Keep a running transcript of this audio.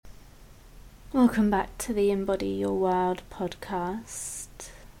Welcome back to the Embody Your World podcast.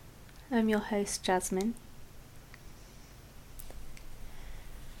 I'm your host, Jasmine.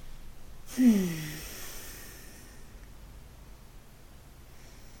 The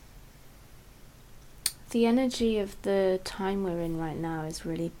energy of the time we're in right now is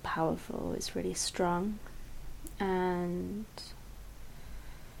really powerful, it's really strong, and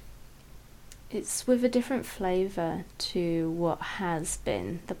it's with a different flavour to what has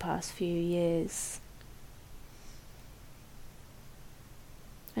been the past few years.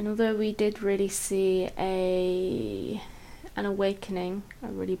 And although we did really see an awakening, a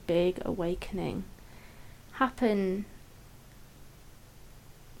really big awakening, happen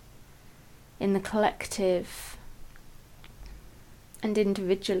in the collective and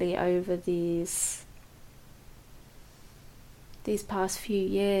individually over these past few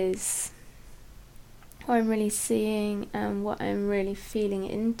years, what I'm really seeing and what I'm really feeling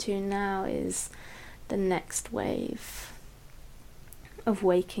into now is the next wave of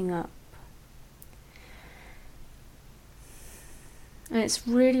waking up. And it's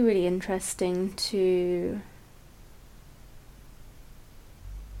really, really interesting to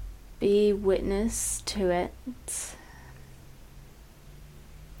be witness to it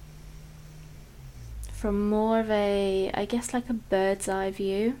from more of a, I guess, like a bird's eye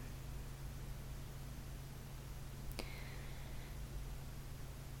view.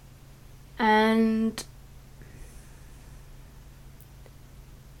 And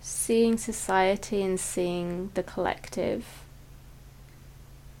seeing society and seeing the collective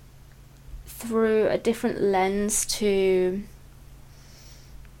through a different lens to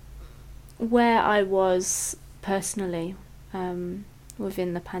where I was personally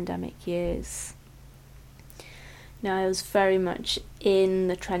within the pandemic years. Now, I was very much in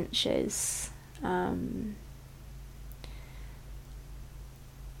the trenches.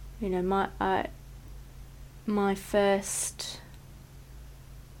 My first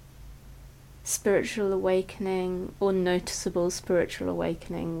spiritual awakening, or noticeable spiritual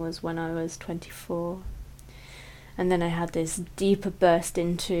awakening, was when I was 24. And then I had this deeper burst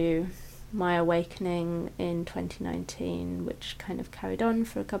into my awakening in 2019, which kind of carried on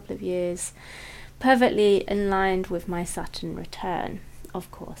for a couple of years, perfectly in line with my Saturn return,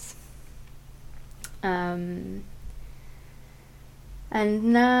 of course. And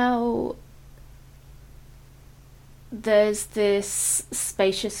now there's this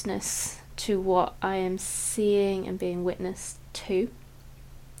spaciousness to what I am seeing and being witness to,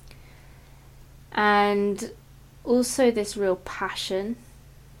 and also this real passion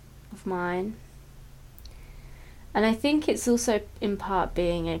of mine. And I think it's also in part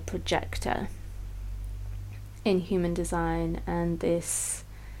being a projector in human design, and this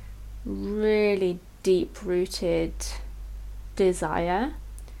really deep-rooted desire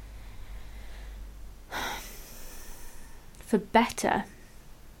for better,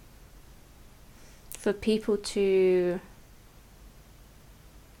 for people to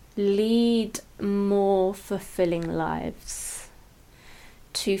lead more fulfilling lives,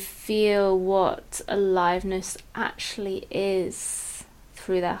 to feel what aliveness actually is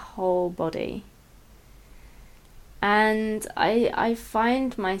through their whole body. And I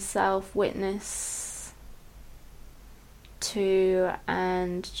find myself witness to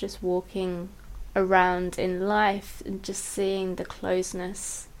and just walking around in life and just seeing the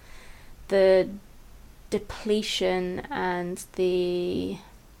closeness, the depletion, and the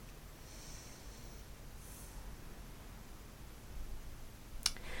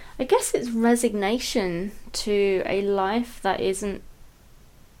I guess it's resignation to a life that isn't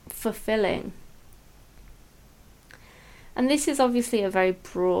fulfilling. And this is obviously a very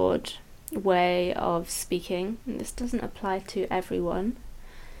broad way of speaking, and this doesn't apply to everyone,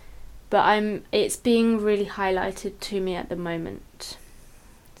 but it's being really highlighted to me at the moment.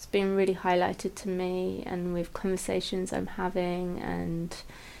 It's being really highlighted to me, and with conversations I'm having, and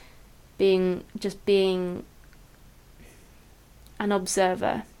being an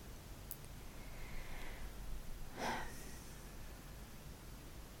observer.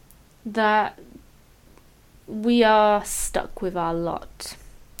 That we are stuck with our lot,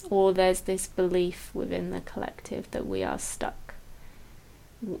 or there's this belief within the collective that we are stuck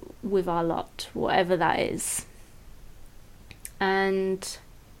with our lot, whatever that is. And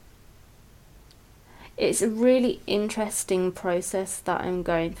it's a really interesting process that I'm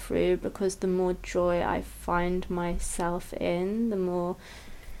going through, because the more joy I find myself in, the more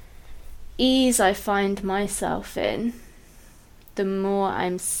ease I find myself in, the more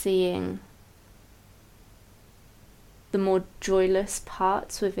I'm seeing the more joyless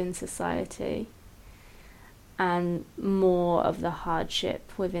parts within society, and more of the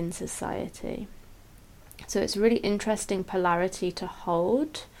hardship within society. So it's a really interesting polarity to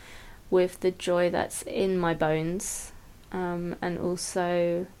hold with the joy that's in my bones, and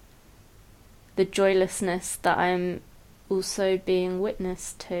also the joylessness that I'm also being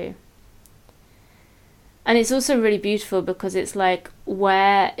witness to. And it's also really beautiful because it's like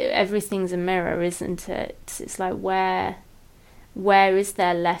where everything's a mirror, isn't it? It's like where is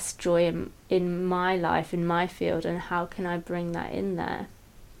there less joy in my life, in my field, and how can I bring that in there?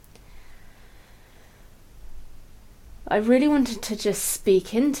 I really wanted to just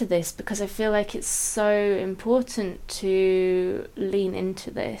speak into this because I feel like it's so important to lean into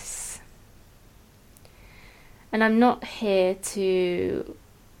this. And I'm not here to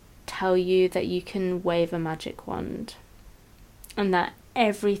tell you that you can wave a magic wand and that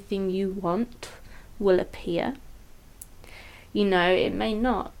everything you want will appear. You know, it may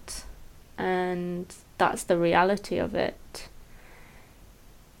not, and that's the reality of it.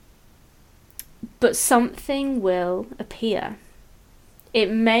 But something will appear. It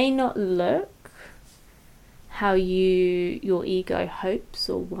may not look how your ego hopes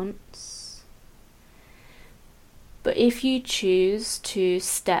or wants. But if you choose to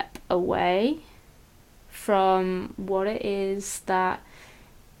step away from what it is that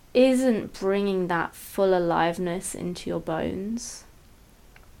isn't bringing that full aliveness into your bones,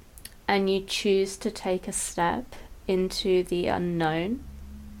 and you choose to take a step into the unknown,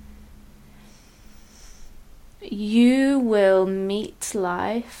 you will meet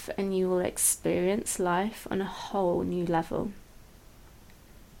life and you will experience life on a whole new level.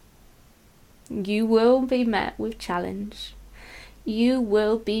 You will be met with challenge. You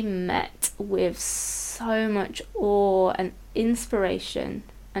will be met with so much awe and inspiration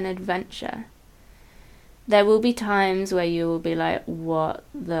and adventure. There will be times where you will be like, what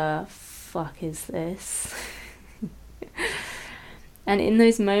the fuck is this? And in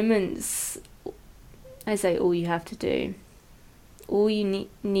those moments, I say all you have to do, all you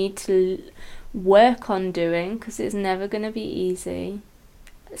need to work on doing, because it's never going to be easy,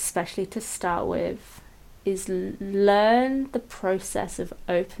 especially to start with, is learn the process of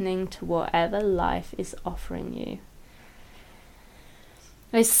opening to whatever life is offering you.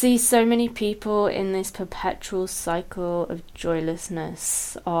 I see so many people in this perpetual cycle of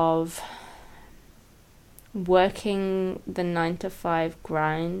joylessness, of working the 9-to-5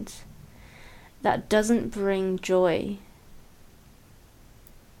 grind that doesn't bring joy,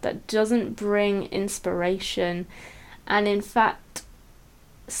 that doesn't bring inspiration, and in fact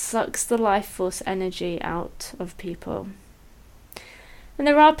sucks the life force energy out of people. And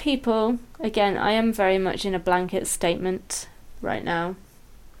there are people, again, I am very much in a blanket statement right now,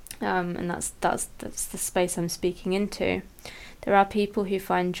 and that's the space I'm speaking into. There are people who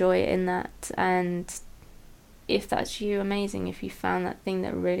find joy in that, and if that's you, amazing. If you found that thing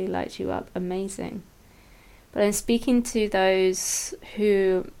that really lights you up, amazing. But I'm speaking to those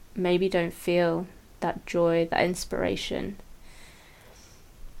who maybe don't feel that joy, that inspiration.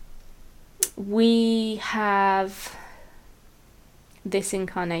 We have this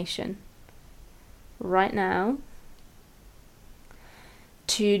incarnation right now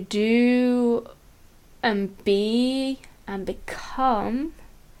to do and be and become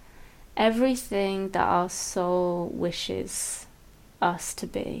everything that our soul wishes us to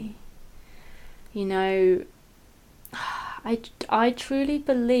be. You know, I truly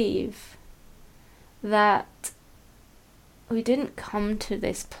believe that we didn't come to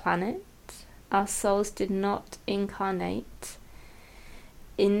this planet, our souls did not incarnate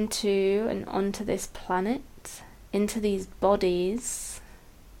into and onto this planet, into these bodies,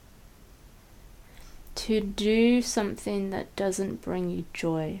 to do something that doesn't bring you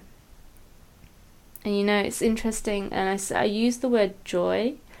joy. And you know, it's interesting, and I use the word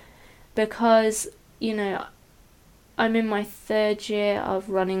joy because, you know, I'm in my 3rd year of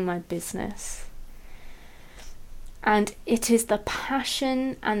running my business. And it is the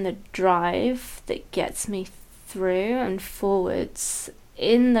passion and the drive that gets me through and forwards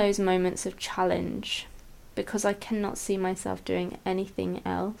in those moments of challenge, because I cannot see myself doing anything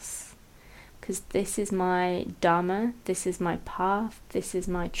else. Because this is my dharma, this is my path, this is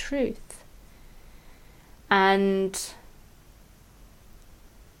my truth. And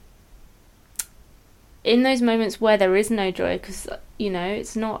in those moments where there is no joy, because, you know,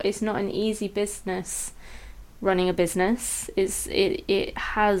 it's not an easy business. Running a business it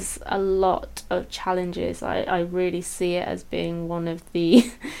has a lot of challenges. I really see it as being one of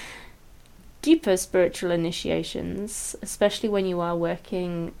the deeper spiritual initiations, especially when you are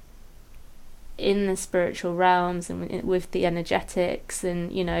working in the spiritual realms and with the energetics,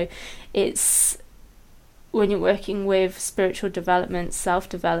 and you know, it's when you're working with spiritual development,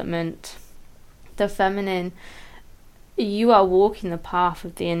 self-development, the feminine, you are walking the path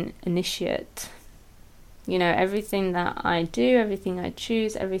of the initiate. You know, everything that I do, everything I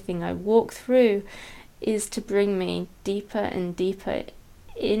choose, everything I walk through is to bring me deeper and deeper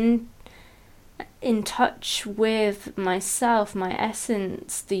in touch with myself, my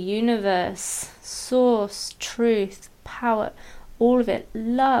essence, the universe, source, truth, power, all of it,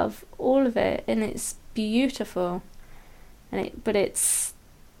 love, all of it, and it's beautiful. But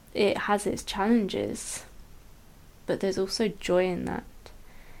it has its challenges, but there's also joy in that.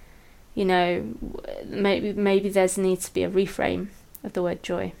 You know, maybe there's needs to be a reframe of the word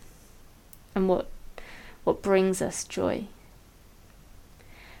joy and what brings us joy.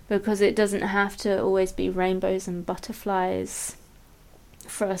 Because it doesn't have to always be rainbows and butterflies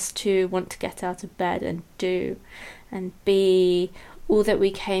for us to want to get out of bed and do and be all that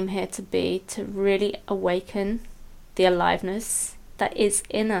we came here to be, to really awaken the aliveness that is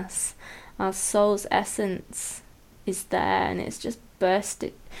in us. Our soul's essence is there, and it's just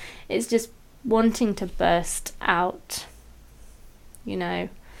bursted. It's just wanting to burst out, you know.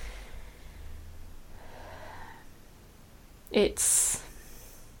 It's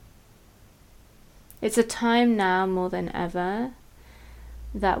a time now more than ever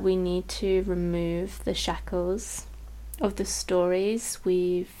that we need to remove the shackles of the stories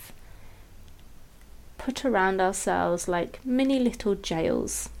we've put around ourselves, like mini little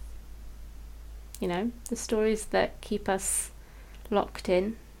jails. You know, the stories that keep us locked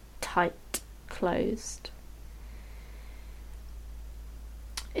in, tight, closed.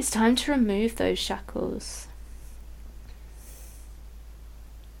 It's time to remove those shackles.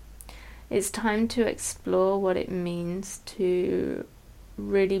 It's time to explore what it means to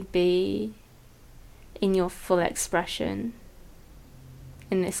really be in your full expression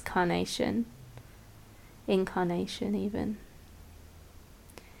in this incarnation even.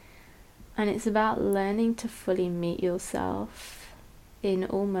 And it's about learning to fully meet yourself in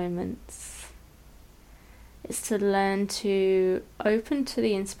all moments. It's to learn to open to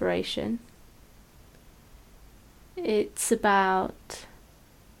the inspiration. It's about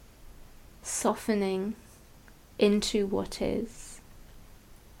softening into what is.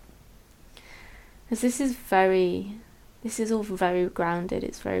 Because this is all very grounded,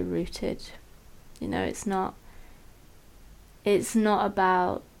 it's very rooted. You know, it's not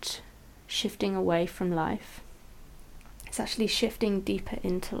about shifting away from life. It's actually shifting deeper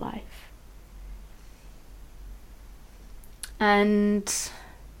into life. And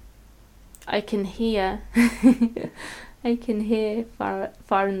I can hear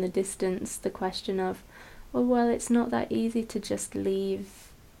far in the distance the question of, well, it's not that easy to just leave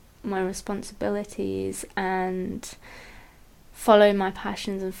my responsibilities and follow my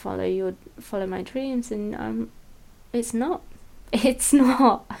passions and follow my dreams, and it's not.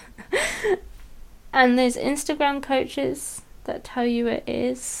 And those Instagram coaches that tell you it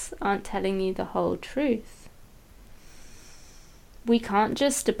is aren't telling you the whole truth. We can't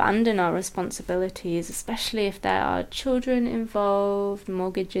just abandon our responsibilities, especially if there are children involved,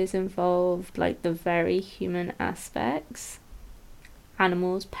 mortgages involved, like the very human aspects.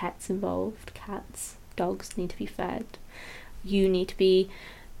 Animals, pets involved, cats, dogs need to be fed. You need to be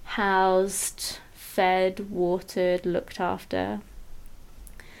housed, fed, watered, looked after.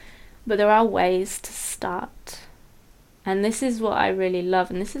 But there are ways to start. And this is what I really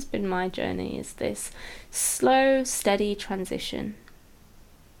love, and this has been my journey, is this slow, steady transition.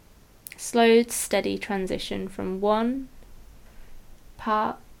 Slow, steady transition from one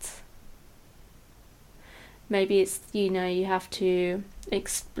part. Maybe it's, you have to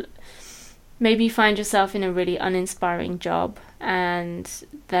maybe you find yourself in a really uninspiring job, and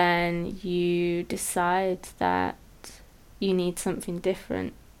then you decide that you need something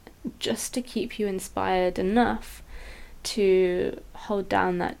different just to keep you inspired enough to hold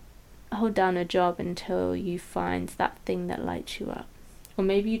down a job until you find that thing that lights you up. Or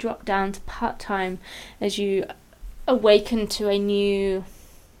maybe you drop down to part-time as you awaken to a new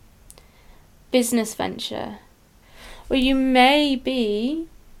business venture. Or you may be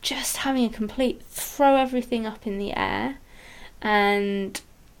just having a complete throw everything up in the air and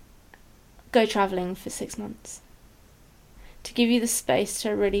go travelling for 6 months to give you the space to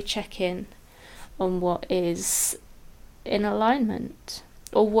really check in on what is in alignment,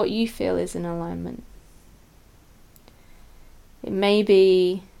 or what you feel is in alignment. It may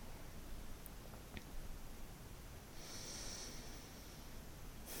be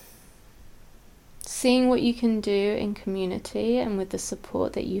seeing what you can do in community and with the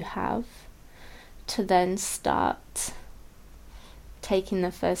support that you have to then start taking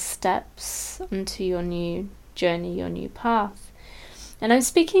the first steps onto your new journey, your new path. And I'm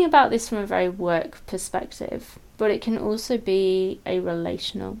speaking about this from a very work perspective, but it can also be a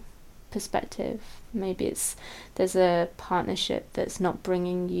relational perspective. Maybe there's a partnership that's not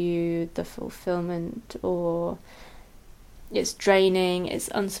bringing you the fulfillment, or it's draining, it's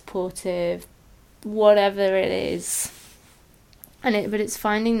unsupportive, whatever it is. But it's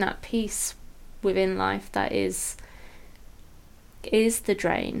finding that peace within life that is the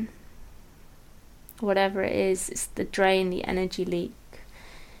drain. Whatever it is, it's the drain, the energy leak.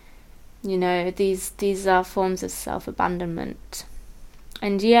 You know, these are forms of self-abandonment.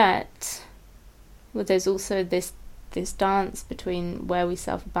 And yet, well, there's also this dance between where we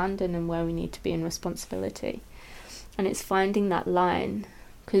self-abandon and where we need to be in responsibility. And it's finding that line.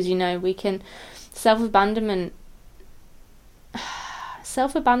 Because, you know, we can... Self-abandonment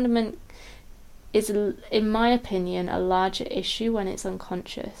is, in my opinion, a larger issue when it's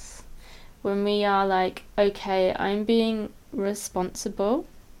unconscious. When we are like, okay, I'm being responsible.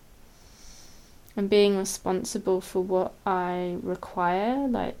 I'm being responsible for what I require,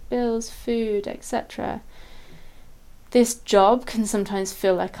 like bills, food, etc. This job can sometimes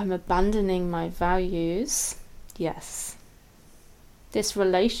feel like I'm abandoning my values. Yes. This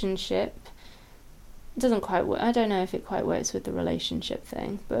relationship doesn't quite work. I don't know if it quite works with the relationship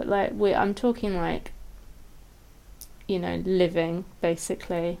thing, but like I'm talking like, you know, living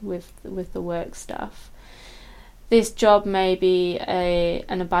basically with the work stuff. This job may be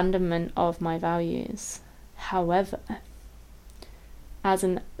an abandonment of my values. However, as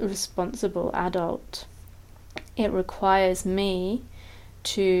a responsible adult, it requires me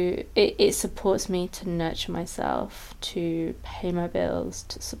to, it supports me to nurture myself, to pay my bills,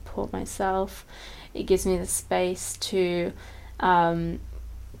 to support myself. It gives me the space to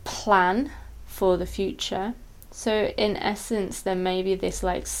plan for the future. So in essence, there may be this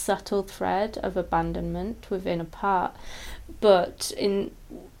like subtle thread of abandonment within a part, but in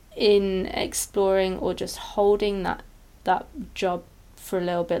exploring or just holding that job for a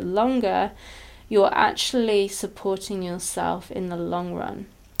little bit longer, you're actually supporting yourself in the long run.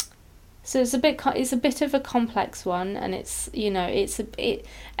 So it's a bit of a complex one, and it's, you know,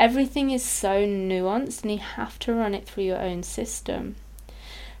 everything is so nuanced, and you have to run it through your own system.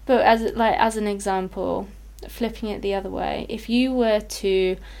 But as an example, flipping it the other way, if you were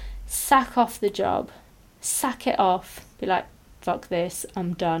to sack off the job, sack it off, be like, fuck this,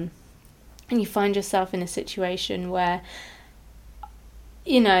 I'm done, and you find yourself in a situation where,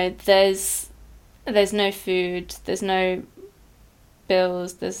 you know, there's no food, there's no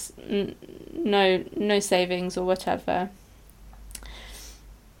bills, there's no savings or whatever,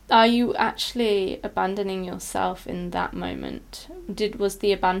 are you actually abandoning yourself in that moment? Was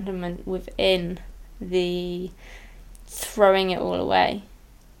the abandonment within the throwing it all away,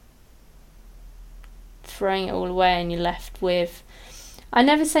 and you're left with, I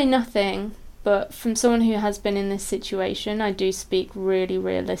never say nothing, but from someone who has been in this situation, I do speak really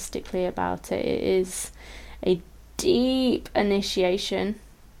realistically about it. It is a deep initiation,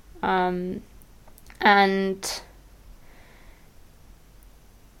 and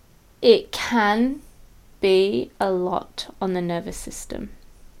it can be a lot on the nervous system.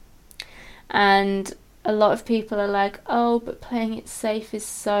 And a lot of people are like, oh, but playing it safe is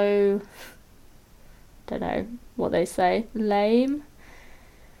so, don't know what they say, lame.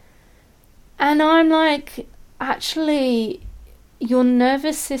 And I'm like, actually, your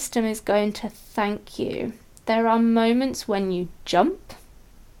nervous system is going to thank you. There are moments when you jump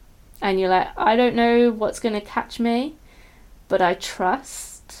and you're like, I don't know what's going to catch me, but I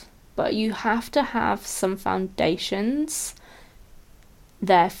trust. But you have to have some foundations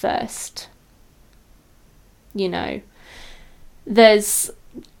there first. You know, there's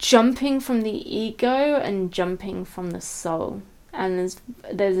jumping from the ego and jumping from the soul, and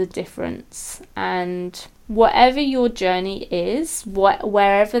there's a difference. And whatever your journey is,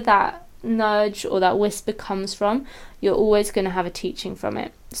 wherever that nudge or that whisper comes from, you're always going to have a teaching from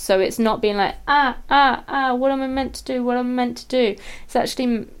it. So it's not being like, what am I meant to do? It's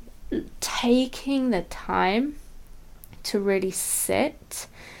actually taking the time to really sit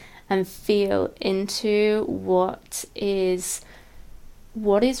and feel into what is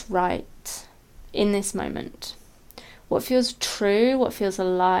right in this moment. What feels true, what feels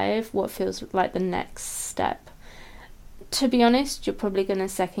alive, what feels like the next step. To be honest, you're probably going to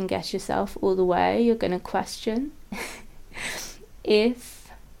second guess yourself all the way. You're going to question if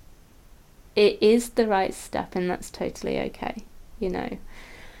it is the right step, and that's totally okay, you know.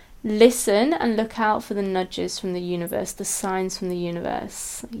 Listen and look out for the nudges from the universe, the signs from the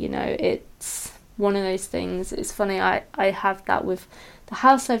universe. You know, it's one of those things. It's funny, I have that with the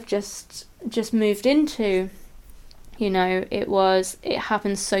house I've just moved into. You know, it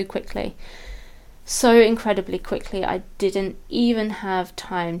happened so quickly, so incredibly quickly. I didn't even have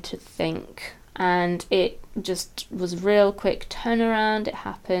time to think, and it just was real quick turnaround. It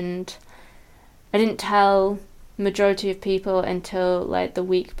happened. I didn't tell majority of people until like the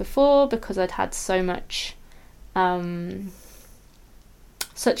week before, because I'd had so much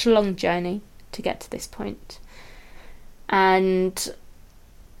such a long journey to get to this point. And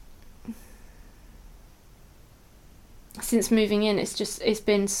since moving in, it's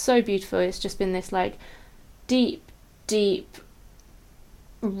been so beautiful. It's just been this like deep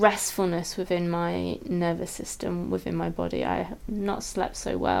restfulness within my nervous system, within my body. I have not slept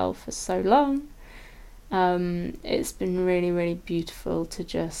so well for so long. It's been really, really beautiful to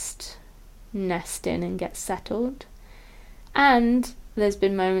just nest in and get settled. And there's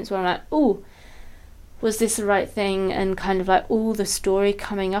been moments where I'm like, oh, was this the right thing? And kind of like all the story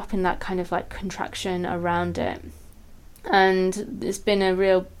coming up in that kind of like contraction around it. And it's been a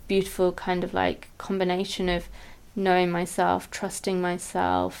real beautiful kind of like combination of knowing myself, trusting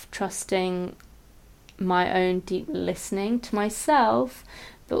my own deep listening to myself,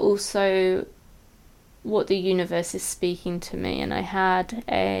 but also what the universe is speaking to me. And I had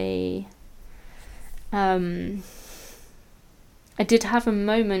I did have a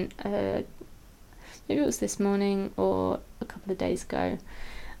moment, maybe it was this morning or a couple of days ago,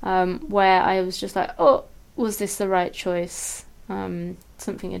 where I was just like, oh, was this the right choice?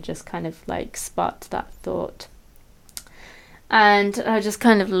 Something had just kind of like sparked that thought. And I just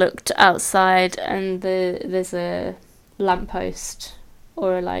kind of looked outside, and there's a lamppost,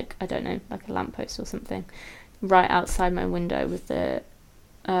 or a lamppost or something, right outside my window with the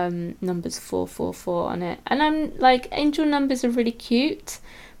numbers 444 on it. And I'm like, angel numbers are really cute,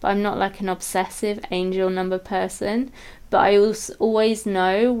 but I'm not like an obsessive angel number person. But I always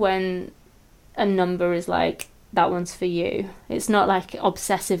know when a number is like, that one's for you. It's not like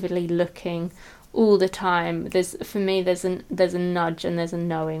obsessively looking all the time. There's a nudge, and there's a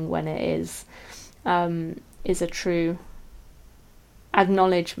knowing when it is a true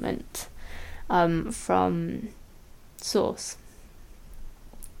acknowledgement from source.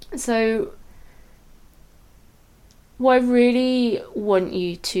 So what I really want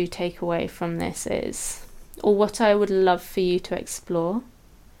you to take away from this is, or what I would love for you to explore,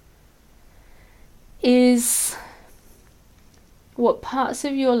 is what parts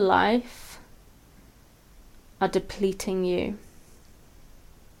of your life are depleting you.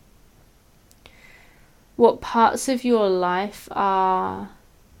 What parts of your life are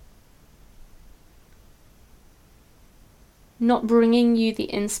not bringing you the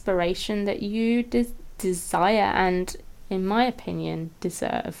inspiration that you desire and, in my opinion,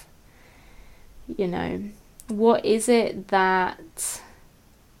 deserve. You know, what is it that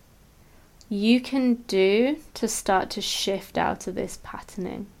you can do to start to shift out of this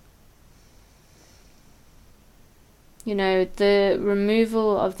patterning? You know, the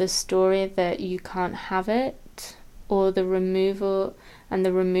removal of the story that you can't have it, or the removal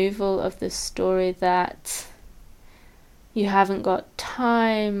of the story that you haven't got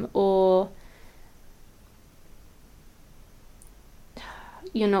time, or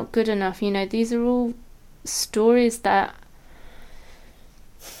you're not good enough. You know, these are all stories that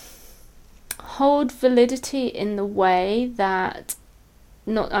hold validity in the way that,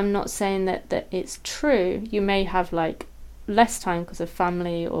 I'm not saying that it's true. You may have like less time because of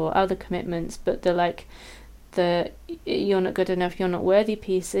family or other commitments, but the you're not good enough, you're not worthy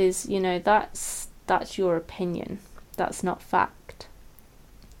piece is, you know, that's your opinion. That's not fact.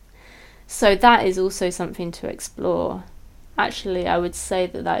 So that is also something to explore. Actually, I would say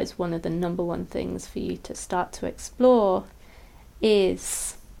that is one of the number one things for you to start to explore,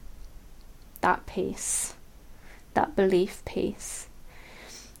 is that piece, that belief piece,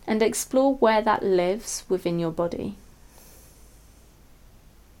 and explore where that lives within your body.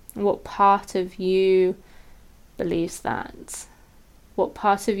 What part of you believes that? What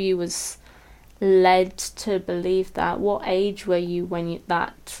part of you was led to believe that? What age were you when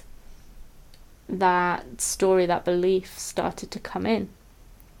that story, that belief started to come in?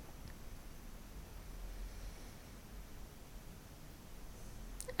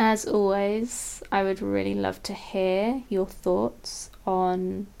 As always, I would really love to hear your thoughts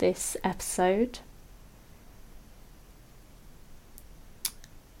on this episode.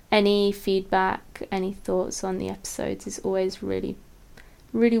 Any feedback, any thoughts on the episodes is always really,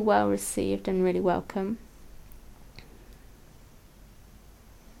 really well received and really welcome.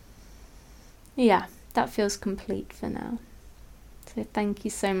 Yeah, that feels complete for now. So thank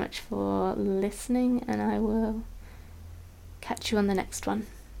you so much for listening, and I will catch you on the next one.